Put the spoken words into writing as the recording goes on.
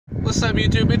What's up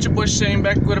YouTube, it's your boy Shane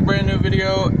back with a brand new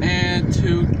video, and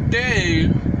today,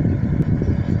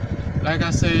 like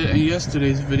I said in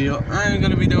yesterday's video, I'm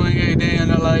going to be doing a day in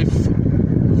the life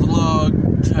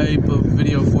vlog type of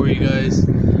video for you guys.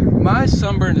 My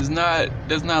sunburn does not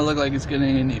look like it's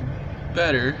getting any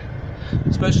better,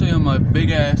 especially on my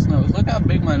big ass nose. Look how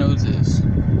big my nose is.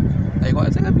 Like, why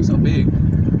is it gotta be so big?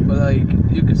 But like,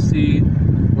 you can see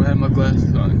where I have my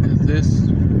glasses on, because this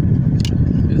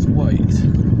is white.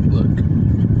 Look,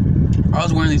 I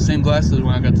was wearing these same glasses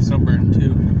when I got the sunburn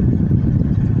too.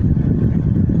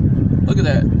 Look at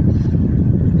that.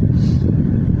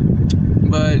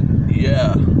 But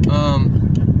yeah,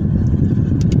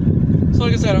 so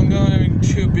like I said, I'm going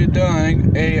to be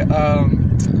doing a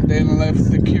day in the life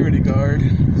security guard.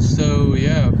 So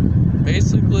yeah,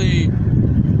 basically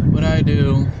what I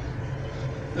do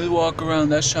is walk around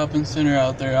that shopping center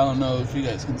out there. I don't know if you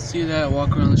guys can see that.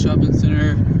 Walk around the shopping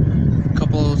center a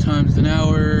couple of times an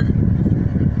hour.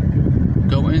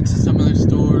 Go into some of the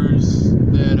stores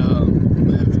that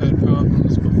have had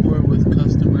problems before with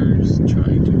customers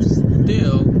trying to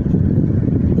steal.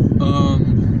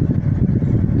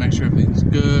 Make sure everything's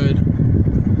good.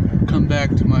 Come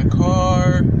back to my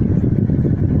car.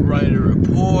 Write a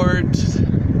report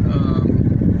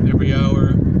every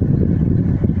hour.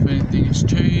 If anything has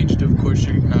changed, of course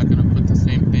you're not going to put the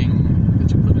same thing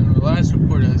that you put in the last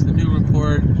report as the new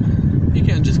report. You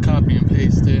can't just copy and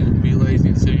paste it and be lazy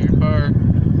and sit in your car.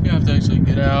 You have to actually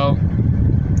get out,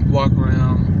 walk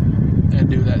around, and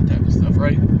do that type of stuff,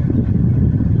 right?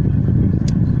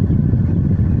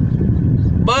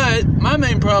 But my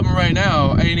main problem right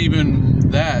now ain't even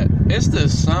that. It's the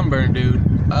sunburn, dude.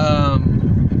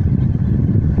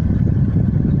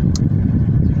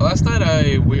 Last night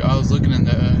I was looking in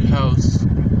the house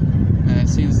and I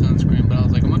seen sunscreen, but I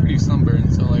was like, I'm already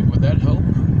sunburned, so like, would that help?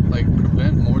 Like,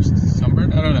 prevent more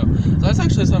sunburn? I don't know. So that's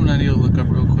actually something I need to look up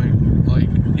real quick. Like,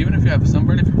 even if you have a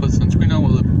sunburn, if you put sunscreen on,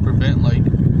 will it prevent like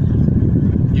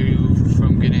you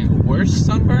from getting worse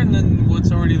sunburn than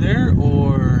what's already there,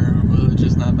 or will it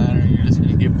just not matter and you're just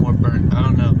gonna get more burnt? I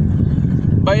don't know.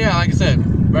 But yeah, like I said,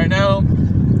 right now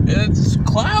it's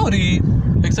cloudy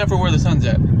except for where the sun's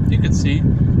at. You can see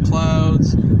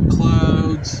clouds.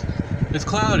 It's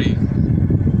cloudy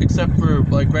except for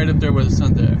like right up there where the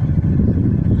sun's at.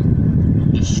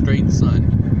 Just straight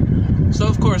sun. So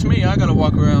of course me, I gotta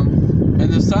walk around,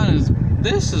 and the sun is,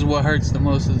 this is what hurts the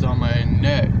most, is on my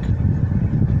neck.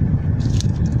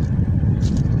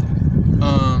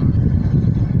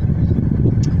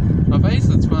 My face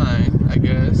is fine, I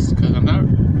guess, because I'm not,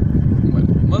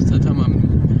 most of the time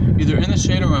I'm either in the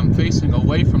shade or I'm facing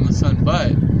away from the sun,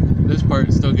 but this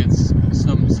part still gets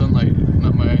some sunlight,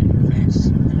 not my face,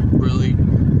 really.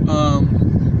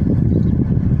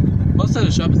 Most of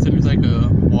the shopping center is like a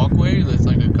walkway, that's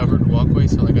like a covered walkway,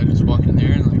 so like I just walk in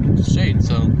there and like it's shade,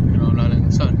 so you know I'm not in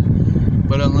the sun.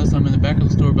 But unless I'm in the back of the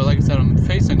store, but like I said, I'm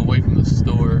facing away from the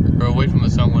store, or away from the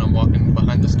sun when I'm walking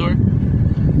behind the store,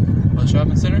 the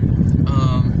shopping center.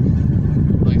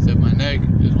 Like I said, my neck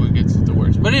is what gets the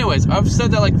worst. But anyways, I've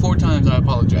said that like 4 times, I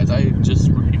apologize, I just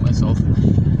repeat myself.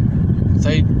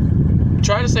 I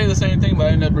try to say the same thing, but I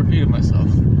end up repeating myself,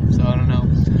 so I don't know.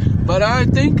 But I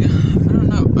think, I don't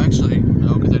know, actually,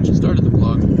 no, because I just started the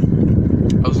vlog.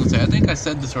 I was going to say, I think I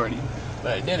said this already,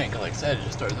 but I didn't, because like I said, I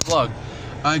just started the vlog.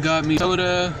 I got me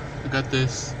soda, I got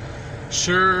this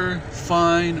Sure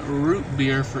Fine root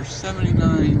beer for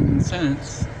 79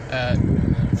 cents at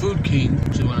Food King,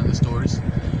 which is one of the stores.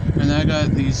 And I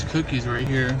got these cookies right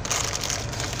here.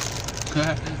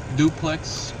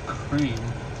 Duplex cream.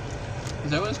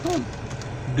 Is that what it's called?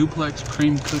 Duplex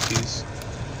cream cookies.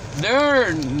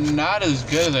 They're not as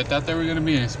good as I thought they were gonna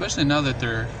be, especially now that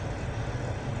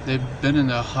they've been in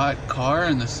the hot car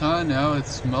in the sun. Now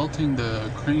it's melting the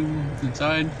cream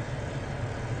inside.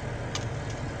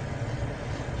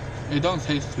 It don't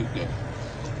taste too good.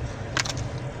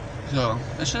 So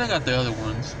I should have got the other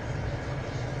ones.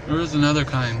 There was another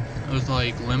kind. It was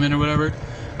like lemon or whatever.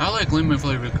 I like lemon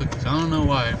flavored cookies. I don't know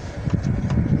why.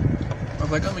 I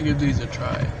was like, I'm gonna give these a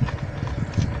try.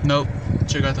 Nope,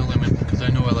 check out the lemon, because I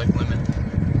know I like lemon.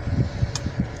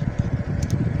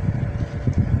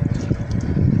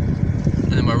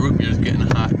 And then my root beer is getting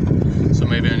hot, so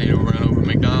maybe I need to run over to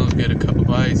McDonald's, get a cup of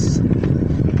ice,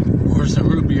 pour some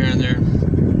root beer in there.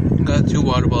 Got 2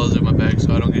 water bottles in my bag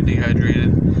so I don't get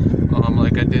dehydrated,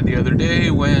 like I did the other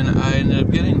day when I ended up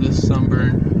getting this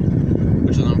sunburn,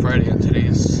 which is on Friday, and today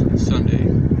is Sunday.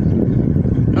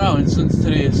 Oh, and since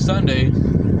today is Sunday,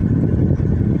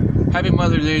 happy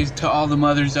Mother's Day to all the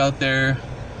mothers out there.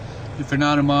 If you're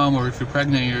not a mom, or if you're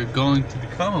pregnant, you're going to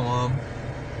become a mom.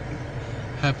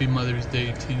 Happy Mother's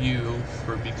Day to you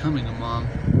for becoming a mom.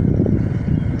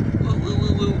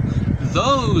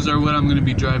 Those are what I'm going to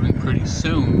be driving pretty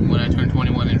soon when I turn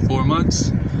 21 in 4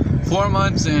 months. 4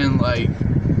 months and like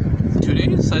 2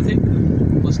 days, I think.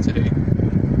 What's today?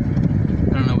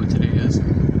 I don't know what today is.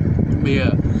 But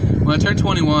yeah, when I turn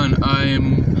 21,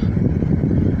 I'm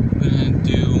going to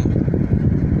do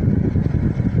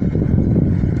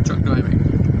truck driving.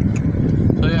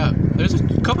 So yeah, there's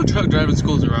a couple truck driving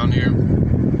schools around here.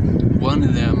 One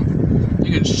of them, I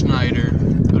think it's Schneider.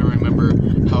 I don't remember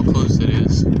how close it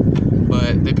is,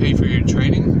 but they pay for your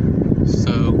training.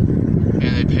 So,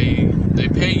 and they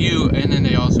pay you, and then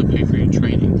they also pay for your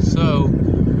training. So,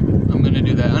 I'm gonna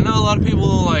do that. I know a lot of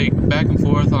people like back and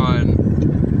forth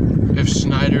on if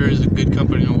Schneider is a good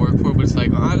company to work for, but it's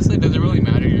like honestly, does it really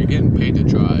matter? You're getting paid to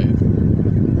drive.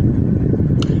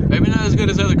 Maybe not as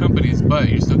good as other companies, but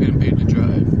you're still getting paid to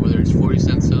drive. Whether it's 40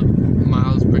 cents a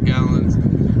miles per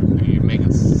gallon, or you're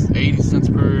making 80 cents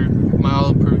per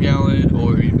mile per gallon,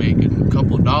 or you're making a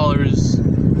couple dollars,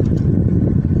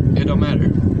 it don't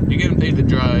matter. You're getting paid to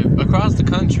drive. Across the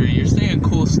country, you're seeing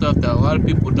cool stuff that a lot of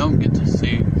people don't get to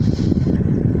see.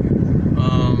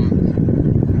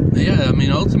 Yeah, I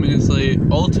mean,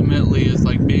 ultimately, it's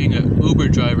like being an Uber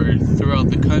driver throughout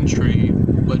the country,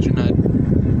 but you're not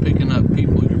picking up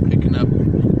people, you're picking up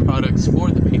products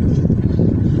for the people.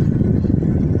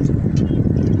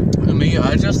 I mean,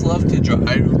 I just love to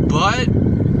drive, but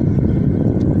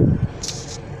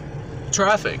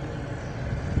traffic.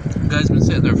 You guys been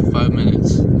sitting there for 5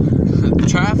 minutes.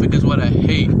 Traffic is what I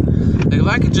hate. Like, if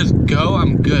I could just go,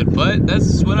 I'm good. But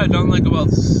that's what I don't like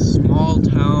about small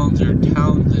towns or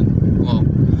towns in, well,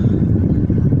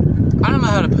 I don't know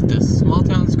how to put this. Small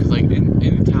towns, because like in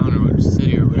any town or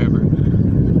city or whatever,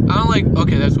 I don't like,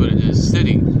 okay, that's what it is,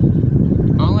 city. I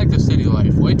don't like the city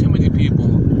life. Way too many people.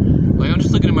 Like, I'm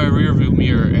just looking at my rear view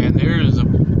mirror, and there is a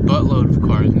buttload of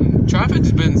cars. And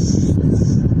traffic's been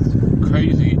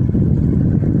crazy.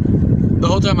 The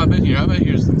whole time I've been here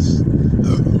since,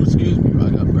 excuse me, I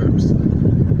got burps.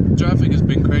 Traffic has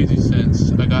been crazy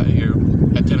since I got here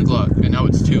at 10 o'clock, and now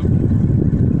it's 2.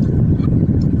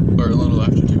 Or a little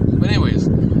after 2. But anyways,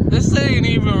 this ain't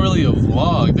even really a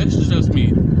vlog. This is just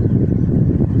me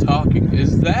talking.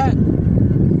 Is that...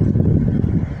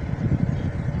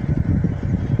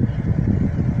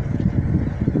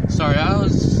 Sorry, I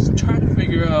was trying to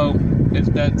figure out if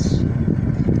that's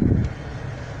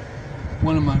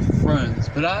one of my friends,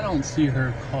 but I don't see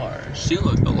her car. She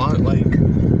looked a lot like...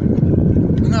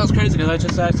 And that was crazy because I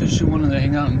just asked if she wanted to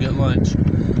hang out and get lunch.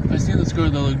 I seen this girl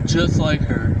that looked just like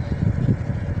her.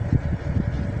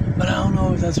 But I don't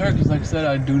know if that's her because, like I said,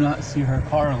 I do not see her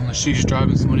car unless she's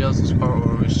driving somebody else's car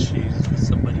or if she's with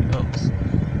somebody else.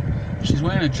 She's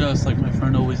wearing a dress like my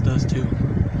friend always does too.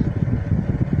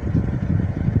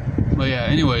 But yeah,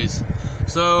 anyways.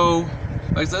 So,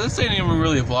 like I said, this ain't even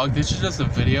really a vlog. This is just a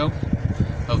video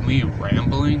of me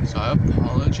rambling, so I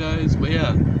apologize. But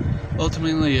yeah,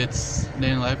 ultimately it's day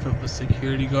in the life of a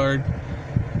security guard.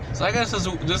 So I guess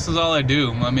this is all I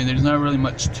do. I mean, there's not really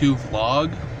much to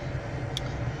vlog.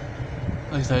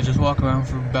 Like I said, I just walk around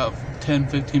for about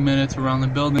 10-15 minutes around the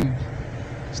building,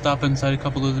 stop inside a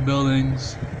couple of the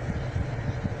buildings,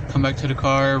 come back to the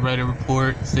car, write a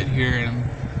report, sit here and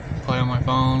play on my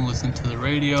phone, listen to the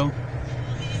radio,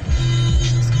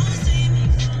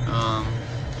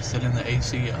 sit in the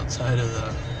AC outside of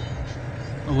the,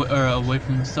 or away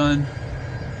from the sun.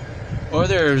 Or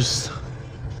there's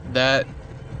that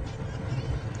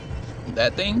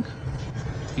thing,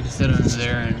 you can sit under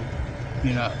there and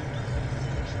you're not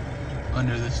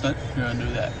under the sun, you're under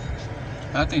that.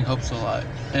 That thing helps a lot.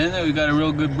 And then we got a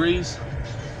real good breeze.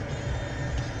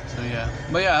 So yeah.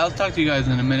 But yeah, I'll talk to you guys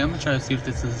in a minute. I'm gonna try to see if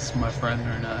this is my friend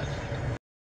or not.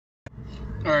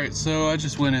 Alright, so I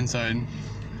just went inside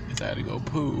because I had to go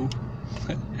poo.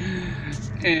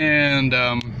 And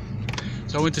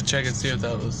so I went to check and see if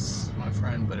that was my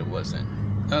friend, but it wasn't.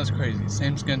 That was crazy.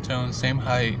 Same skin tone, same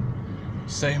height,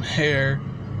 same hair.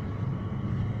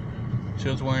 She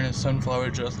was wearing a sunflower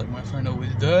dress like my friend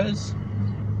always does,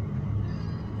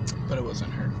 but it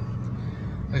wasn't her.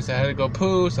 Like I said, I had to go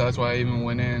poo, so that's why I even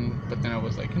went in. But then I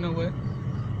was like, you know what?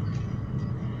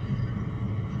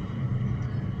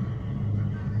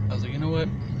 I was like, you know what?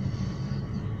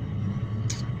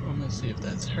 I'm gonna see if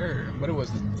that's her, but it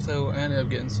wasn't. So I ended up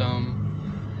getting some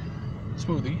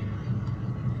smoothie.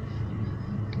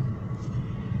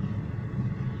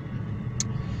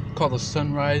 Called the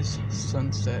Sunrise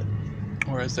Sunset,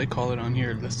 or as they call it on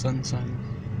here, the Sun.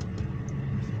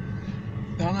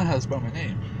 I don't know how to spell my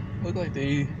name. Look like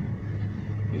they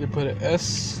either put a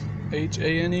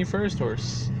S-H-A-N-E first or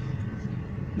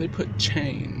they put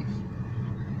chain.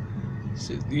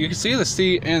 See, you can see the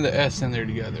C and the S in there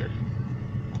together.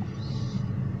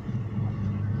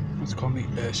 Let's call me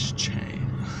S chain.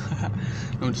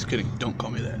 No, I'm just kidding. Don't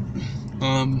call me that.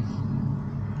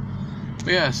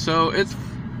 But yeah, so it's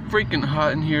freaking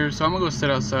hot in here, so I'm gonna go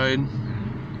sit outside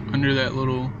under that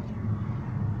little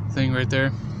thing right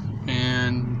there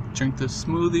and drink this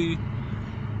smoothie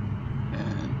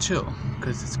and chill,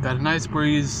 because it's got a nice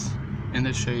breeze in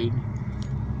the shade,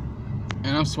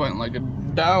 and I'm sweating like a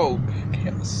dog.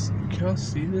 Can y'all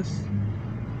see this?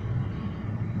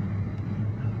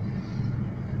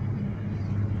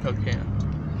 Okay.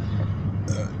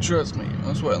 Trust me,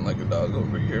 I'm sweating like a dog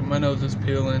over here. My nose is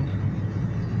peeling.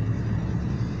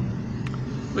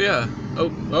 But yeah. Oh,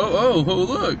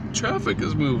 look. Traffic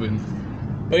is moving.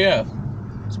 But yeah.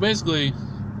 So basically,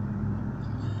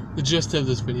 the gist of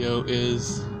this video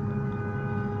is...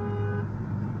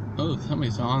 Oh,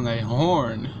 somebody's on that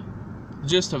horn. The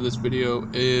gist of this video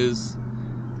is...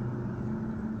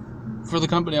 For the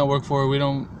company I work for, we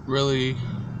don't really...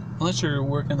 Unless you're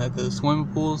working at the swimming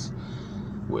pools,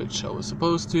 which I was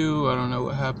supposed to. I don't know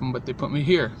what happened, but they put me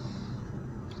here.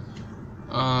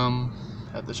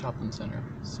 At the shopping center.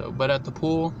 So, but at the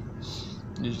pool,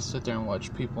 you just sit there and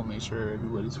watch people, make sure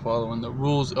everybody's following the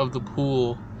rules of the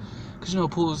pool. Because, you know,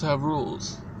 pools have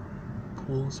rules.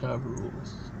 Pools have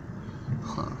rules.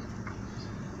 Huh.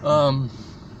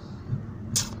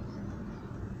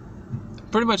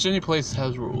 Pretty much any place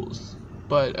has rules.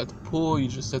 But at the pool, you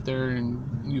just sit there and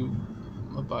you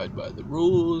abide by the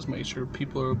rules, make sure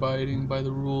people are abiding by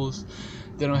the rules.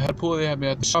 They don't have a pool, they have me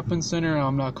at the shopping center.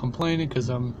 I'm not complaining because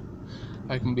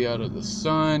I can be out of the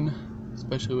sun,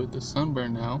 especially with the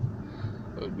sunburn now.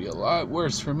 It would be a lot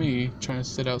worse for me trying to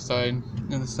sit outside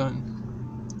in the sun.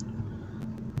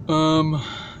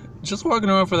 Just walking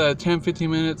around for that 10-15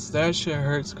 minutes, that shit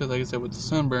hurts because, like I said, with the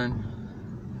sunburn.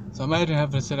 So imagine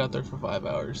having to sit out there for 5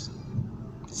 hours.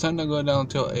 The sun don't go down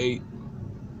until 8.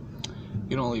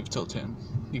 You don't leave till 10.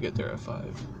 You get there at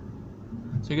 5.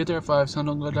 So you get there at 5, sun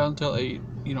don't go down until 8.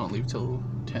 You don't leave till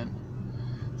 10.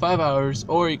 5 hours,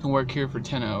 or you can work here for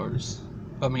 10 hours.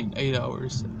 8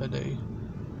 hours a day.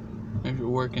 If you're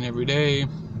working every day,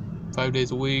 5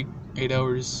 days a week, 8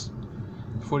 hours,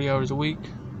 40 hours a week.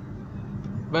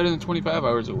 Better than 25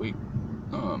 hours a week.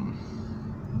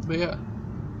 But yeah.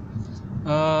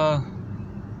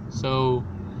 So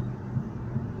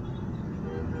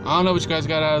I don't know what you guys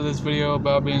got out of this video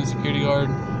about being a security guard.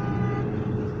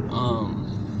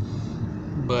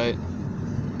 But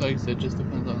like I said, it just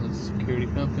depends on the security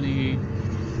company,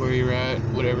 where you're at,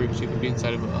 whatever. Because you can be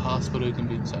inside of a hospital, you can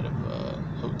be inside of a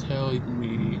hotel, you can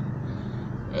be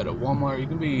at a Walmart, you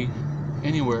can be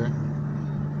anywhere.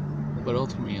 But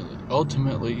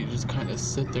ultimately, you just kind of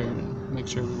sit there and make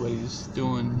sure everybody's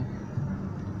doing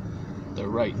the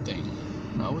right thing.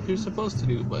 Not what they're supposed to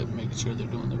do, but making sure they're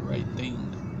doing the right thing.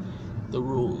 The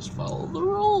rules, follow the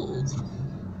rules.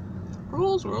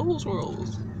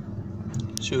 Rules.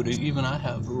 Shoot, even I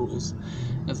have rules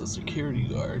as a security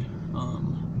guard.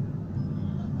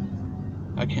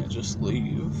 I can't just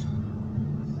leave.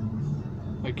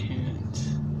 I can't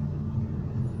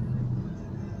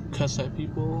cuss at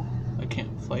people. I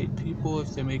can't fight people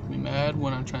if they make me mad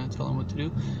when I'm trying to tell them what to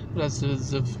do. But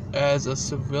as a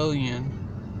civilian,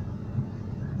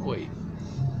 wait,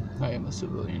 I am a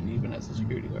civilian even as a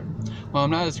security guard. Well, I'm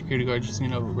not a security guard, just,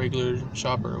 a regular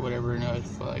shopper or whatever. And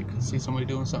if I see somebody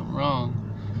doing something wrong,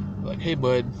 I'm like, hey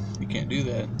bud, you can't do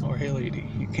that. Or hey lady,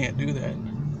 you can't do that.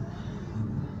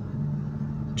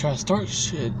 Try to start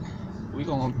shit, we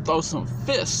gonna throw some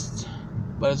fists.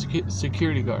 But as a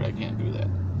security guard, I can't do that.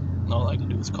 All I can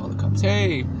do is call the cops.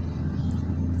 Hey,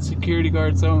 security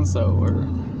guard so-and-so, or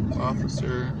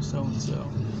officer so-and-so.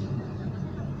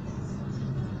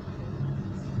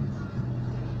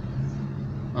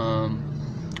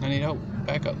 I need help,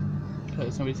 backup,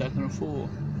 because somebody's acting a fool.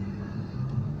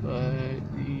 But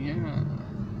yeah.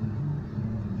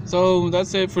 So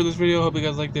that's it for this video. Hope you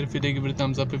guys liked it. If you did, give it a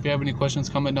thumbs up. If you have any questions,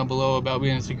 comment down below about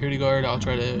being a security guard. I'll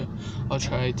try to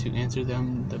answer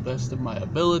them the best of my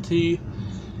ability,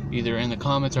 either in the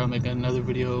comments, or I'll make another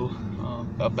video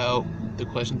about the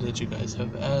questions that you guys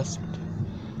have asked.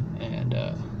 And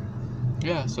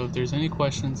yeah, so if there's any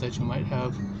questions that you might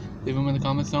have, leave them in the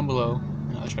comments down below,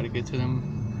 and I'll try to get to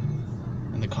them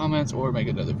in the comments or make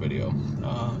another video.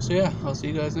 So yeah, I'll see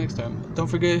you guys next time. Don't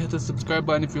forget to hit the subscribe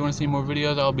button if you want to see more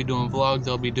videos. I'll be doing vlogs,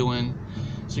 I'll be doing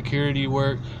security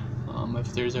work.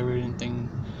 If there's ever anything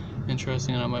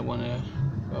interesting and I might want to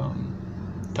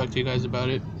talk to you guys about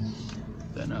it,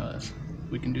 then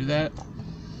we can do that.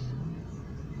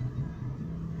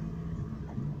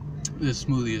 This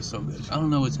smoothie is so good. I don't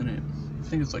know what's in it. I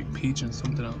think it's like peach and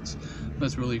something else.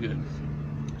 That's really good.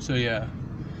 So yeah,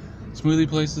 smoothie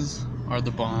places are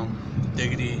the bomb.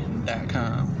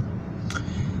 Diggity.com.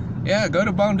 Yeah, go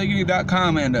to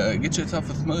bombdiggity.com and get yourself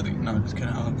a smoothie. No, I'm just kidding.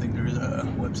 I don't think there is a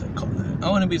website called that.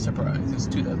 I wouldn't be surprised. It's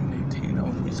 2018. I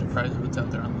wouldn't be surprised if it's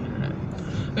out there on the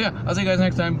internet. But yeah, I'll see you guys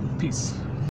next time. Peace.